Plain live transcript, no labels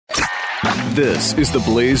This is the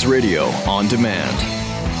Blaze Radio on demand.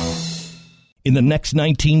 In the next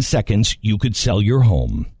 19 seconds, you could sell your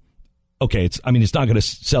home. Okay, it's not going to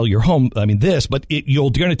sell your home, but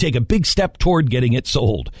you're going to take a big step toward getting it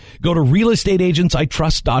sold. Go to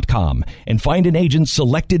realestateagentsitrust.com and find an agent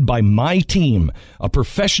selected by my team, a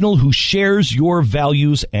professional who shares your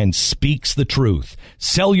values and speaks the truth.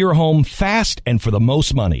 Sell your home fast and for the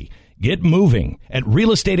most money. Get moving at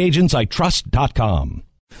realestateagentsitrust.com.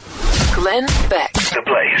 Glenn Beck. The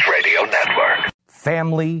Blaze Radio Network.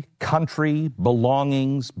 Family, country,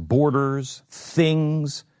 belongings, borders,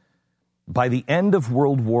 things. By the end of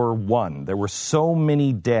World War I, there were so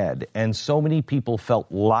many dead and so many people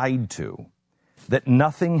felt lied to that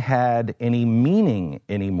nothing had any meaning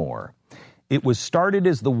anymore. It was started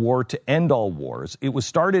as the war to end all wars. It was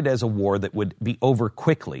started as a war that would be over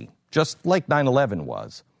quickly, just like 9/11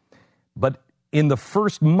 was. But in the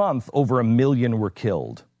first month, over 1 million were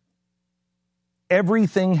killed.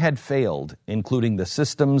 Everything had failed, including the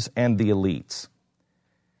systems and the elites.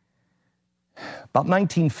 About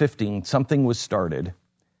 1915, something was started,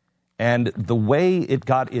 and the way it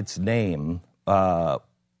got its name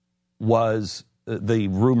was, the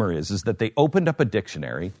rumor is that they opened up a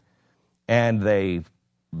dictionary, and they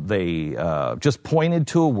just pointed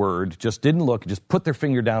to a word, just didn't look, just put their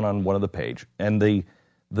finger down on one of the page, and the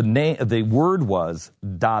word was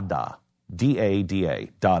Dada, D-A-D-A,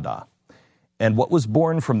 Dada. And what was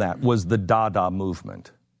born from that was the Dada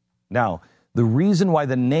movement. Now, the reason why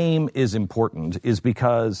the name is important is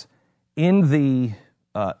because in the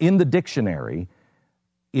dictionary,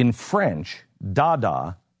 in French,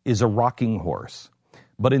 Dada is a rocking horse.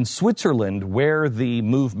 But in Switzerland, where the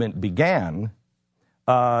movement began,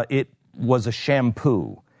 it was a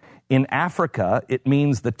shampoo. In Africa, it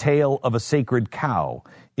means the tail of a sacred cow.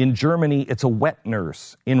 In Germany, it's a wet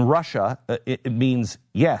nurse. In Russia, it means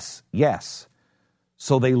yes, yes.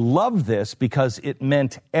 So they loved this because it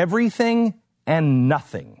meant everything and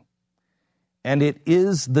nothing. And it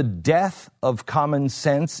is the death of common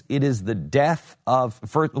sense. It is the death of,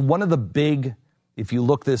 for one of the big, if you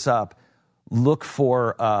look this up, look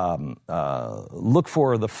for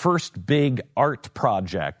the first big art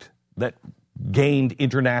project that gained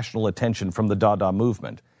international attention from the Dada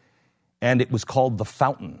movement. And it was called The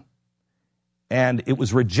Fountain. And it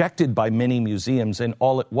was rejected by many museums, and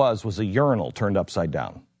all it was a urinal turned upside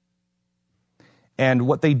down. And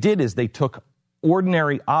what they did is they took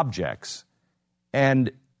ordinary objects and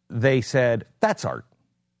they said, that's art.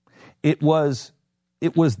 It was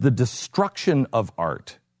the destruction of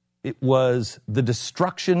art. It was the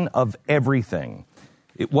destruction of everything.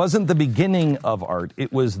 It wasn't the beginning of art.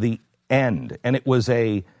 It was the end. And it was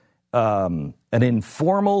an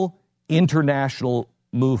informal international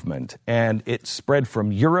movement, and it spread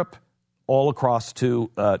from Europe all across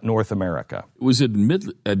to North America. It was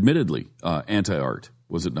admittedly anti-art,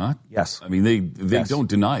 was it not? Yes. I mean, they don't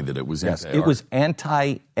deny that it was anti-art. It was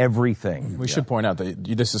anti-everything. We should point out that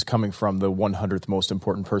this is coming from the 100th most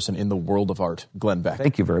important person in the world of art, Glenn Beck.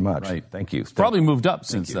 Thank you very much. Right. Thank you. It's probably moved up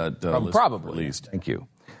since that list probably released. Thank you.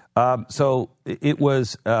 So it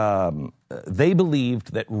was, they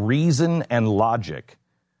believed that reason and logic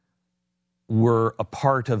were a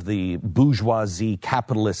part of the bourgeoisie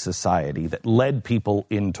capitalist society that led people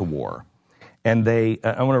into war. And I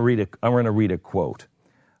want to read a quote.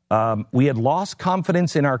 We had lost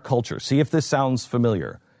confidence in our culture. See if this sounds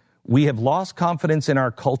familiar. We have lost confidence in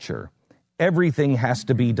our culture. Everything has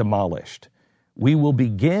to be demolished. We will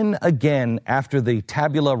begin again after the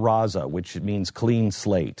tabula rasa, which means clean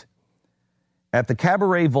slate. At the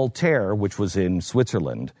Cabaret Voltaire, which was in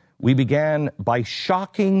Switzerland, we began by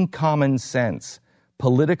shocking common sense,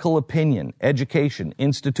 political opinion, education,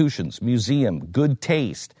 institutions, museum, good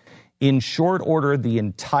taste. In short order, the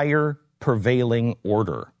entire prevailing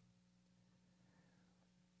order.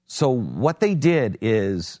 So what they did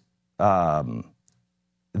is they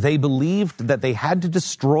believed that they had to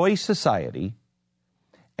destroy society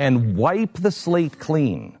and wipe the slate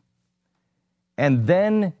clean, and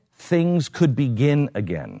then things could begin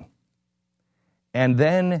again. And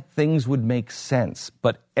then things would make sense,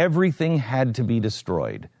 but everything had to be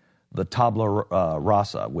destroyed. The tabula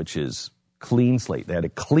rasa, which is clean slate. They had to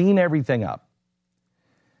clean everything up.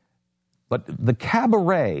 But the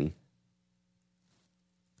cabaret,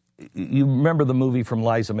 you remember the movie from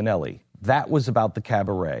Liza Minnelli? That was about the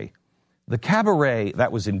cabaret. The cabaret,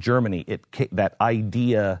 that was in Germany, that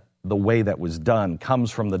idea, the way that was done,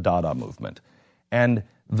 comes from the Dada movement. And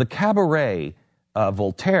the cabaret,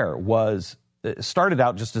 Voltaire, started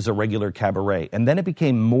out just as a regular cabaret, and then it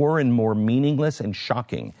became more and more meaningless and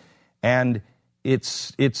shocking. And it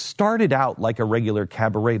started out like a regular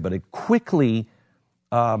cabaret, but it quickly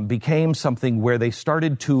became something where they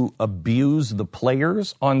started to abuse the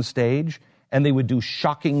players on stage, and they would do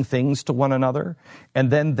shocking things to one another,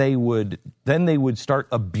 and then they would start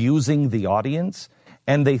abusing the audience,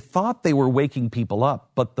 and they thought they were waking people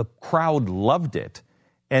up, but the crowd loved it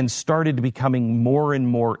and started becoming more and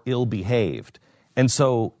more ill-behaved. And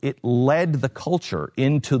so it led the culture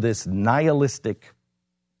into this nihilistic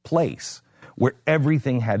place where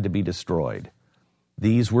everything had to be destroyed.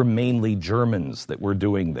 These were mainly Germans that were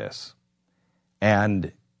doing this.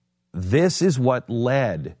 And this is what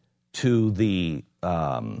led to the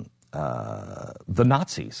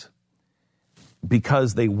Nazis,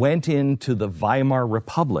 because they went into the Weimar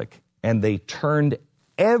Republic and they turned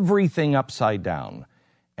everything upside down.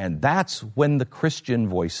 And that's when the Christian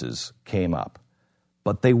voices came up.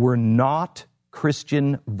 But they were not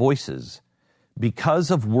Christian voices. Because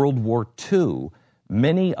of World War II,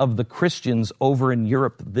 many of the Christians over in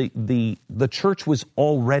Europe, the church was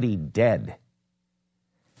already dead.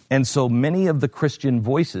 And so many of the Christian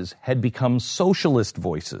voices had become socialist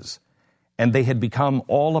voices, and they had become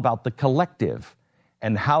all about the collective.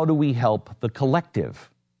 And how do we help the collective?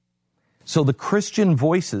 So the Christian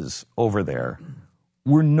voices over there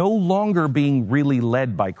were no longer being really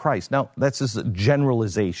led by Christ. Now, that's just a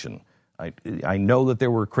generalization. I know that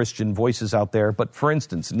there were Christian voices out there, but for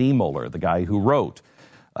instance, Niemöller, the guy who wrote,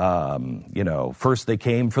 first they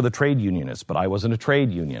came for the trade unionists, but I wasn't a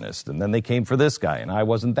trade unionist. And then they came for this guy, and I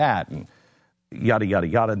wasn't that, and yada, yada,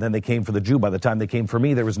 yada. And then they came for the Jew. By the time they came for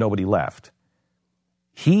me, there was nobody left.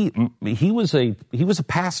 He was a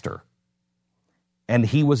pastor, and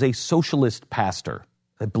he was a socialist pastor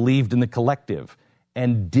that believed in the collective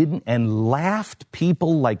and laughed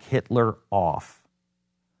people like Hitler off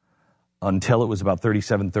until it was about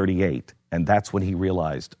 37, 38. And that's when he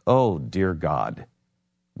realized, oh, dear God,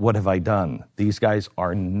 what have I done? These guys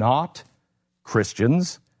are not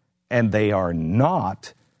Christians, and they are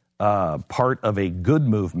not part of a good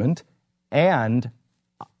movement, and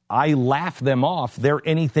I laugh them off. They're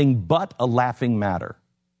anything but a laughing matter.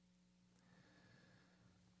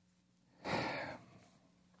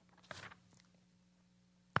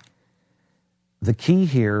 The key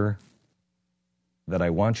here that I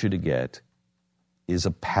want you to get is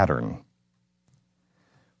a pattern.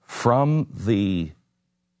 From the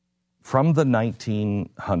 1900s,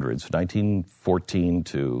 1914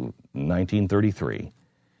 to 1933,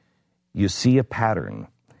 you see a pattern.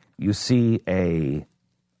 You see a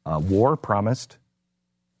war promised,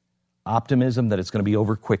 optimism that it's going to be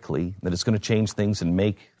over quickly, that it's going to change things and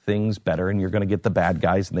make things better, and you're going to get the bad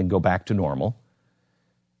guys and then go back to normal.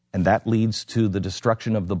 And that leads to the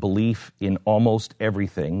destruction of the belief in almost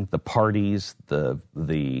everything: the parties, the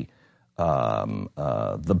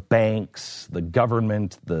banks, the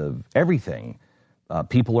government, everything.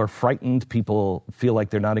 People are frightened. People feel like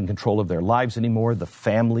they're not in control of their lives anymore. The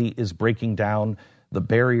family is breaking down. The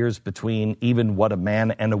barriers between even what a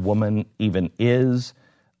man and a woman even is.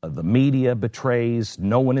 The media betrays.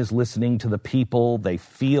 No one is listening to the people. They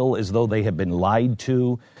feel as though they have been lied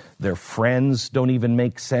to. Their friends don't even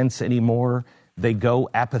make sense anymore. They go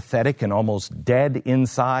apathetic and almost dead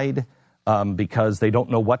inside because they don't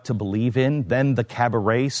know what to believe in. Then the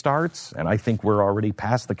cabaret starts, and I think we're already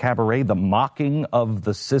past the cabaret, the mocking of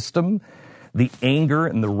the system. The anger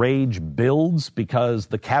and the rage builds because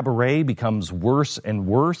the cabaret becomes worse and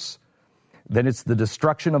worse. Then it's the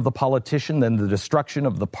destruction of the politician, then the destruction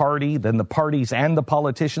of the party, then the parties and the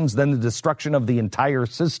politicians, then the destruction of the entire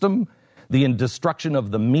system, the destruction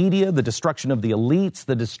of the media, the destruction of the elites,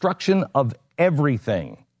 the destruction of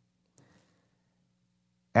everything.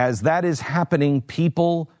 As that is happening,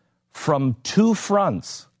 people from two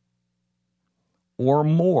fronts or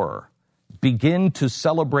more begin to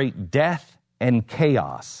celebrate death and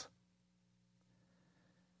chaos.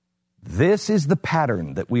 This is the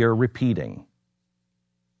pattern that we are repeating.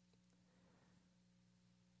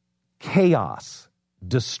 Chaos,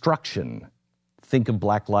 destruction. Think of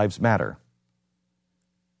Black Lives Matter.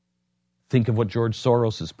 Think of what George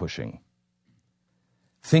Soros is pushing.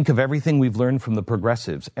 Think of everything we've learned from the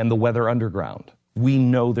progressives and the Weather Underground. We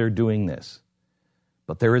know they're doing this.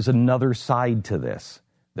 But there is another side to this.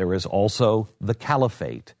 There is also the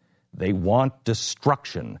caliphate. They want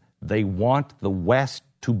destruction. They want the West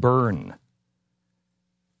to burn.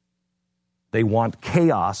 They want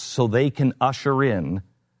chaos so they can usher in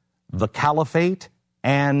the caliphate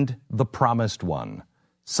and the promised one,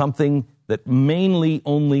 something that mainly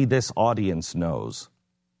only this audience knows.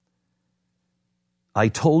 I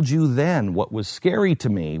told you then what was scary to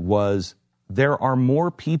me was there are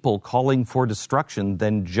more people calling for destruction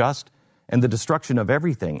than just, and the destruction of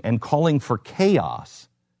everything and calling for chaos,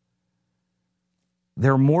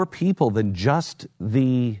 there are more people than just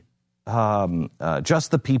the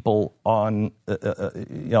people on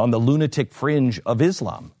the lunatic fringe of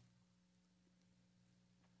Islam.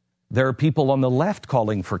 There are people on the left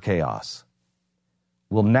calling for chaos.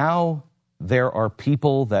 Well, now there are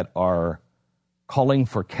people that are calling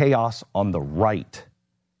for chaos on the right.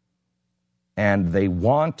 And they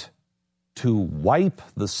want to wipe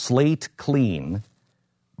the slate clean,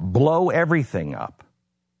 blow everything up,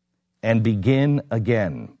 and begin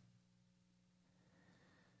again.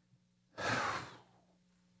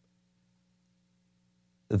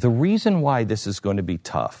 The reason why this is going to be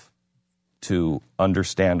tough to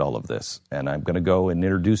understand all of this, and I'm going to go and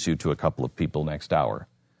introduce you to a couple of people next hour.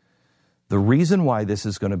 The reason why this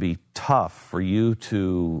is going to be tough for you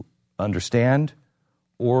to understand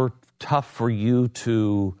or tough for you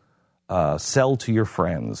to sell to your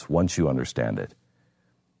friends once you understand it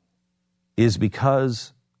is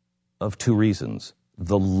because of two reasons.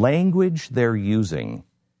 The language they're using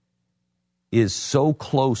is so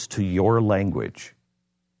close to your language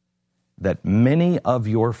that many of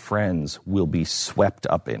your friends will be swept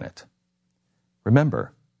up in it.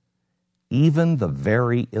 Remember, even the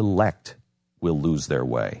very elect will lose their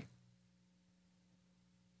way.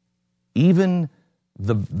 Even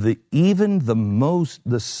the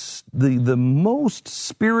most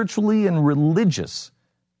spiritually and religious,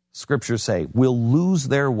 scriptures say, will lose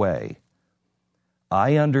their way.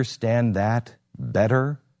 I understand that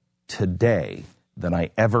better today than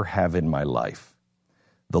I ever have in my life.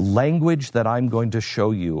 The language that I'm going to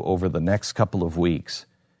show you over the next couple of weeks,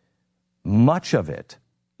 much of it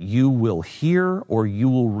you will hear or you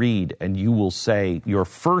will read, and you will say, your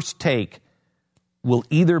first take will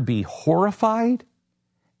either be horrified,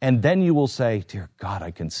 and then you will say, dear God,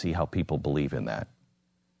 I can see how people believe in that.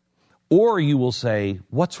 Or you will say,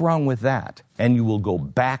 what's wrong with that? And you will go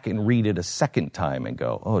back and read it a second time and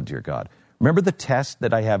go, oh, dear God. Remember the test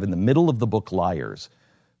that I have in the middle of the book, Liars?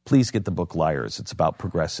 Please get the book Liars. It's about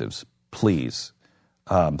progressives. Please.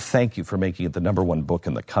 Thank you for making it the #1 book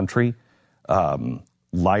in the country.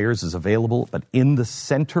 Liars is available, but in the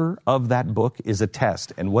center of that book is a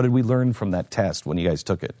test. And what did we learn from that test when you guys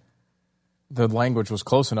took it? The language was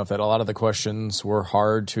close enough that a lot of the questions were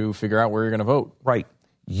hard to figure out where you're going to vote. Right.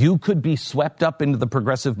 You could be swept up into the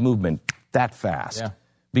progressive movement that fast. Yeah.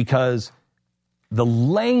 Because the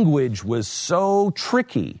language was so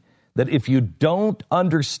tricky that if you don't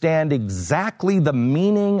understand exactly the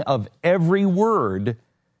meaning of every word,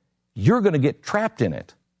 you're going to get trapped in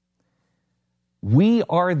it. We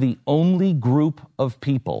are the only group of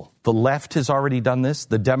people. The left has already done this.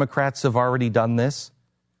 The Democrats have already done this.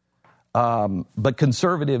 But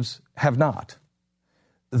conservatives have not.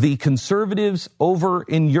 The conservatives over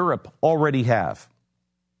in Europe already have.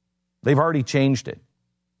 They've already changed it.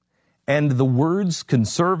 And the words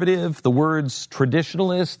conservative, the words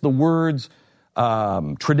traditionalist, the words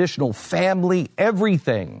traditional family,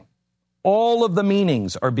 everything, all of the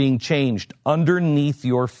meanings are being changed underneath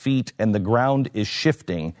your feet, and the ground is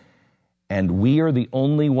shifting. And we are the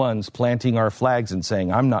only ones planting our flags and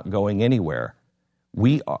saying, I'm not going anywhere.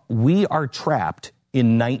 We are trapped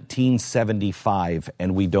in 1975,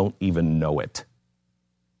 and we don't even know it.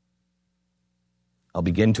 I'll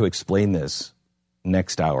begin to explain this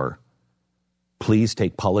next hour. Please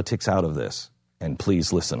take politics out of this, and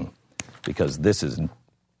please listen, because this is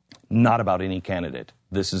not about any candidate.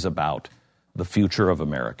 This is about the future of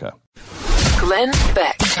America. Glenn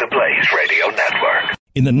Beck. The Blaze Radio Network.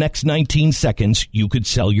 In the next 19 seconds, you could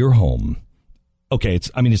sell your home. Okay,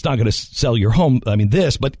 it's not going to sell your home,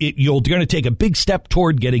 but you're going to take a big step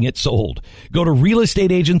toward getting it sold. Go to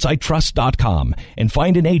realestateagentsitrust.com and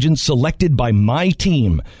find an agent selected by my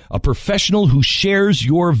team, a professional who shares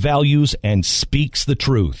your values and speaks the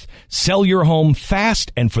truth. Sell your home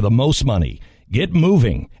fast and for the most money. Get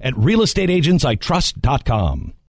moving at realestateagentsitrust.com.